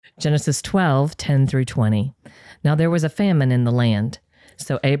Genesis 12:10-20. Now there was a famine in the land.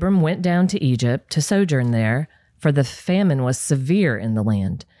 So Abram went down to Egypt to sojourn there, for the famine was severe in the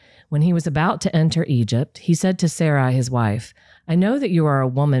land. When he was about to enter Egypt, he said to Sarai, his wife, I know that you are a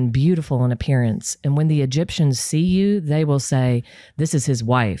woman beautiful in appearance, and when the Egyptians see you, they will say, this is his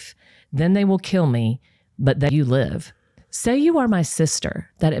wife. Then they will kill me, but that you live. Say you are my sister,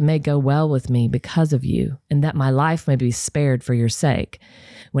 that it may go well with me because of you, and that my life may be spared for your sake.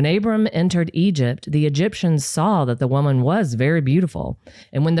 When Abram entered Egypt, the Egyptians saw that the woman was very beautiful.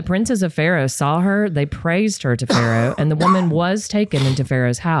 And when the princes of Pharaoh saw her, they praised her to Pharaoh, and the woman was taken into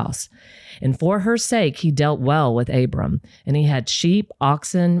Pharaoh's house. And for her sake, he dealt well with Abram. And he had sheep,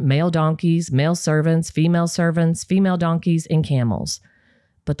 oxen, male donkeys, male servants, female donkeys, and camels.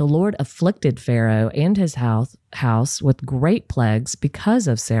 But the Lord afflicted Pharaoh and his house with great plagues because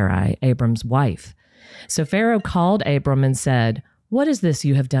of Sarai, Abram's wife. So Pharaoh called Abram and said, What is this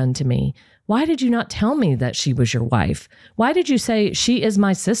you have done to me? Why did you not tell me that she was your wife? Why did you say, she is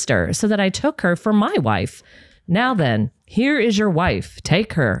my sister, so that I took her for my wife? Now then, here is your wife.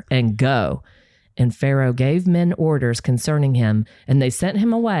 Take her and go. And Pharaoh gave men orders concerning him, and they sent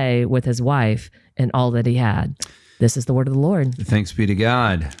him away with his wife and all that he had. This is the word of the Lord. Thanks be to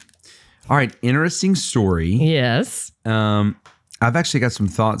God. All right, interesting story. Yes. I've actually got some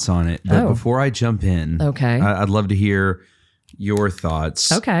thoughts on it, but before I jump in, okay, I'd love to hear your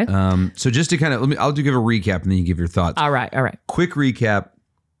thoughts. Okay. So just to kind of I'll give a recap and then you give your thoughts. All right. Quick recap,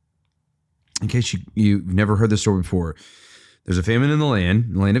 in case you've never heard this story before. There's a famine in the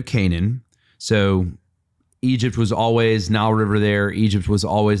land of Canaan. So Egypt was always, Nile River there, Egypt was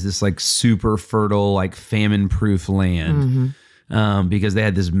always this like super fertile, like famine-proof land because they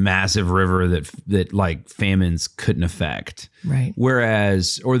had this massive river that like famines couldn't affect. Right. Or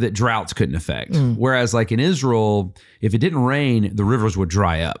that droughts couldn't affect. Whereas like in Israel, if it didn't rain, the rivers would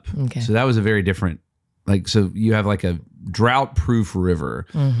dry up. Okay. So that was a very different, so you have like a drought-proof river.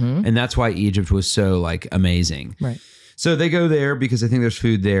 And that's why Egypt was so like amazing. Right. So they go there because they think there's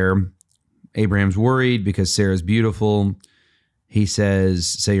food there. Abraham's worried because Sarah's beautiful. He says,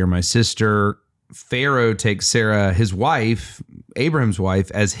 say you're my sister. Pharaoh takes Sarah, his wife, Abraham's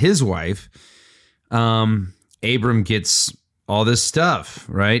wife, as his wife. Abram gets all this stuff,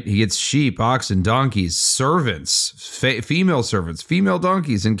 right? He gets sheep, oxen, donkeys, servants, female servants, female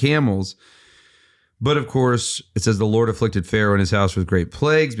donkeys, and camels. But of course, it says the Lord afflicted Pharaoh and his house with great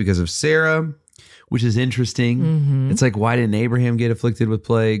plagues because of Sarah, which is interesting. It's like, why didn't Abraham get afflicted with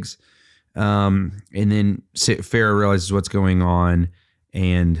plagues? And then Pharaoh realizes what's going on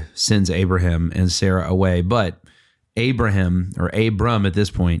and sends Abraham and Sarah away. But Abram at this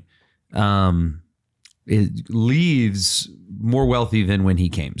point, leaves more wealthy than when he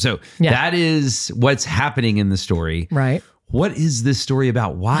came. So that is what's happening in the story. Right. What is this story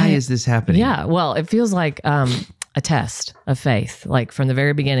about? Why is this happening? Yeah. Well, it feels like a test of faith. Like from the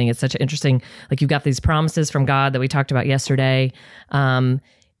very beginning, it's such an interesting, like you've got these promises from God that we talked about yesterday.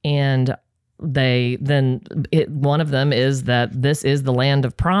 And one of them is that this is the land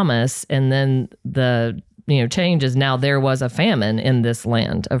of promise. And then the change is now there was a famine in this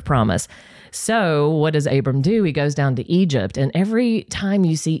land of promise. So what does Abram do? He goes down to Egypt. And every time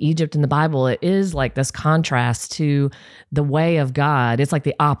you see Egypt in the Bible, it is like this contrast to the way of God. It's like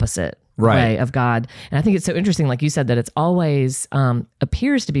the opposite way of God. And I think it's so interesting, like you said, that it's always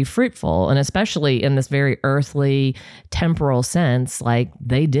appears to be fruitful. And especially in this very earthly, temporal sense, like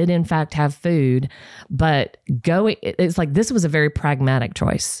they did in fact have food, but it's like this was a very pragmatic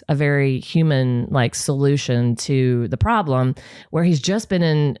choice, a very human like solution to the problem, where he's just been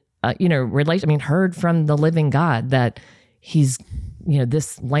in heard from the living God that he's,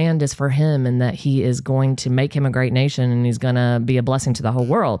 this land is for him and that he is going to make him a great nation and he's going to be a blessing to the whole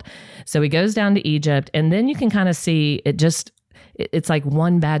world. So he goes down to Egypt, and then you can kind of see it's like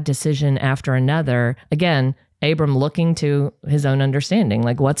one bad decision after another. Again, Abram looking to his own understanding,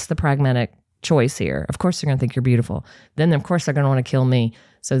 like what's the pragmatic choice here? Of course they're going to think you're beautiful. Then of course they're going to want to kill me.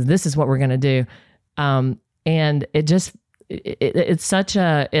 So this is what we're going to do. And it's such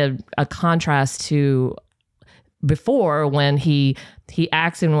a contrast to before, when he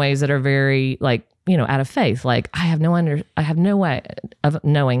acts in ways that are very like, out of faith. Like I have no way of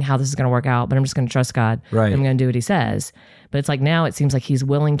knowing how this is going to work out, but I'm just going to trust God. Right. I'm going to do what he says. But it's like now it seems like he's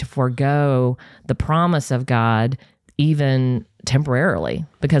willing to forego the promise of God even temporarily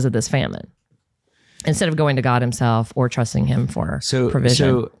because of this famine, instead of going to God himself or trusting him for provision.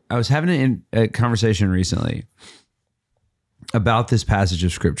 So I was having a conversation recently about this passage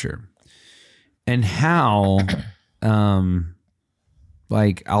of scripture and how,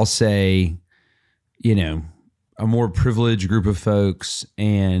 I'll say, a more privileged group of folks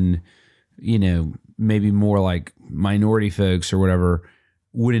and, maybe more like minority folks or whatever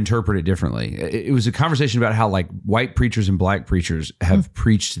would interpret it differently. It was a conversation about how like white preachers and black preachers have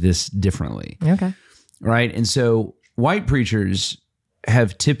preached this differently. Okay. Right. And so white preachers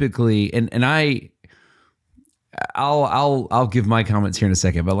have typically, and I'll give my comments here in a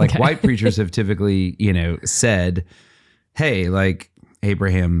second, but like white preachers have typically, said, hey, like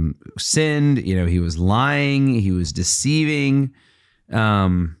Abraham sinned, he was lying, he was deceiving, he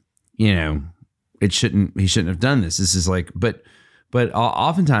shouldn't have done this. This is like, but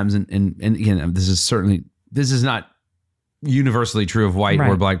oftentimes, and again, this is not universrsally true of white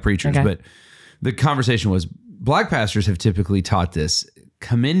or black preachers, but the conversation was black pastors have typically taught this,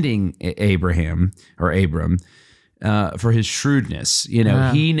 commending Abram for his shrewdness. He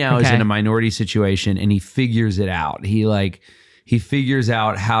now is in a minority situation and he figures it out. He figures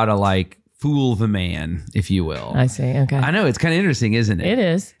out how to like fool the man, if you will. I see. Okay. I know it's kind of interesting, isn't it? It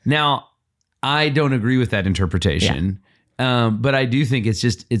is. Now, I don't agree with that interpretation. Yeah. But I do think it's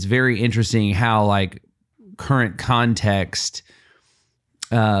very interesting how like current context,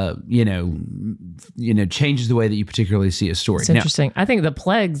 changes the way that you particularly see a story. It's interesting. I think the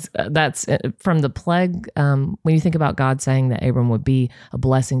plagues, that's from the plague, when you think about God saying that Abram would be a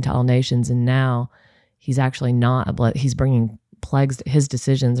blessing to all nations, and now he's actually not he's bringing plagues, his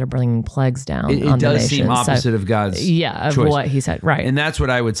decisions are bringing plagues down on the nations. It does seem opposite of God's choice. What he said. Right. And that's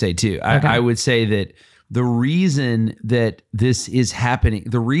what I would say too. I would say that the reason that this is happening,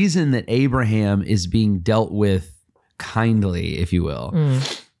 the reason that Abraham is being dealt with kindly, if you will,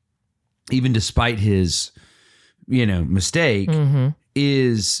 even despite his, mistake,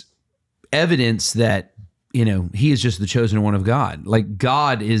 is evidence that, he is just the chosen one of God. Like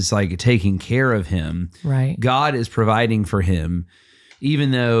God is like taking care of him. Right. God is providing for him,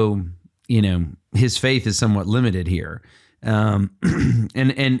 even though, his faith is somewhat limited here. And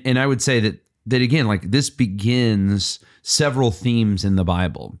I would say that again, like this begins several themes in the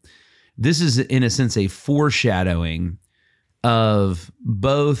Bible. This is in a sense a foreshadowing of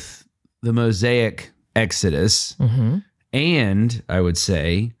both the Mosaic Exodus and I would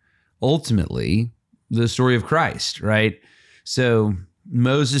say ultimately the story of Christ, right? So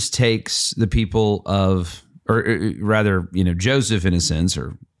Moses takes the people of, or rather, Joseph in a sense,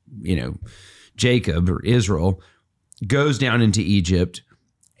 or, Jacob or Israel, goes down into Egypt.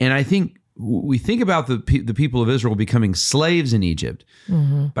 And I think we think about the people of Israel becoming slaves in Egypt,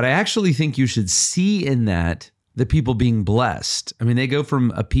 but I actually think you should see in that the people being blessed. I mean, they go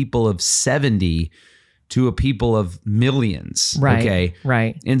from a people of 70 to a people of millions. Right. Okay.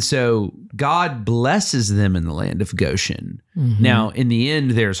 Right. And so God blesses them in the land of Goshen. Now, in the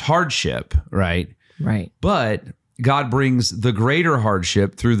end, there's hardship, right? Right. But God brings the greater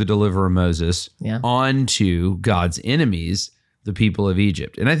hardship through the deliverer Moses onto God's enemies, the people of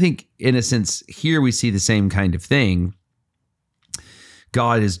Egypt. And I think in a sense, here we see the same kind of thing.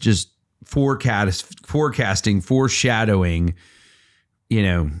 God is just forecasting, foreshadowing,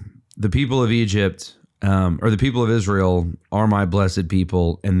 the people of Egypt, or the people of Israel are my blessed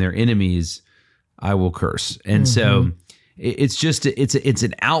people, and their enemies I will curse. And so it's just it's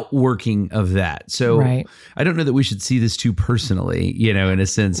an outworking of that. So I don't know that we should see this too personally, in a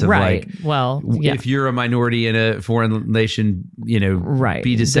sense of like, well, if you're a minority in a foreign nation, be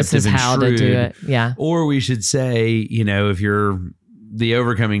deceptive this is and how shrewd. To do it. Yeah. Or we should say, if you're the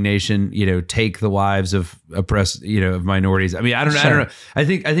overcoming nation, take the wives of oppressed, of minorities. I mean, I don't know. I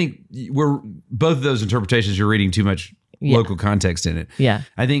think we're both of those interpretations. You're reading too much local context in it. Yeah.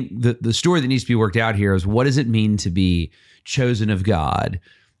 I think the story that needs to be worked out here is, what does it mean to be chosen of God,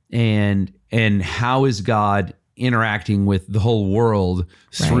 and how is God interacting with the whole world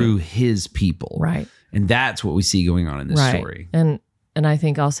through his people? Right. And that's what we see going on in this story. And I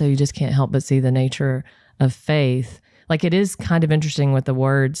think also you just can't help but see the nature of faith. Like, it is kind of interesting with the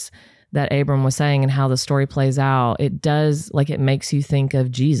words that Abram was saying and how the story plays out. It does, like, it makes you think of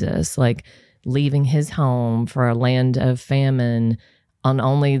Jesus, like leaving his home for a land of famine on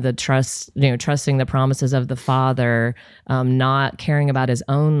only the trusting the promises of the Father, not caring about his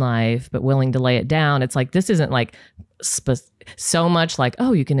own life, but willing to lay it down. It's like, this isn't like so much like,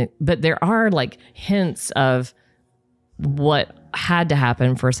 oh, you can, but there are like hints of what had to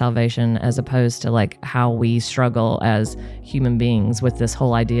happen for salvation, as opposed to like how we struggle as human beings with this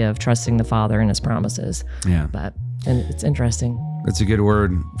whole idea of trusting the Father and his promises. Yeah. And it's interesting. That's a good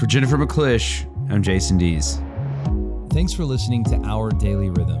word. For Jennifer McClish, I'm Jason Dees. Thanks for listening to Our Daily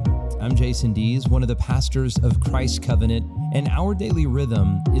Rhythm. I'm Jason Dees, one of the pastors of Christ Covenant, and Our Daily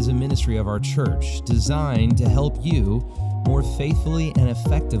Rhythm is a ministry of our church designed to help you more faithfully and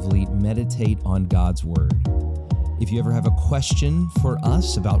effectively meditate on God's Word. If you ever have a question for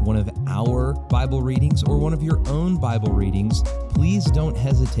us about one of our Bible readings or one of your own Bible readings, please don't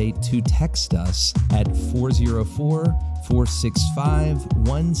hesitate to text us at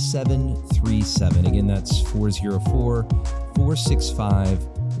 404-465-1737. Again, that's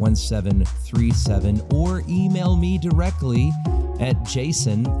 404-465-1737, or email me directly at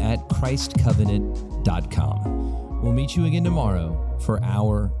jason@christcovenant.com. We'll meet you again tomorrow for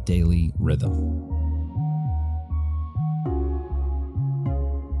our Daily Rhythm.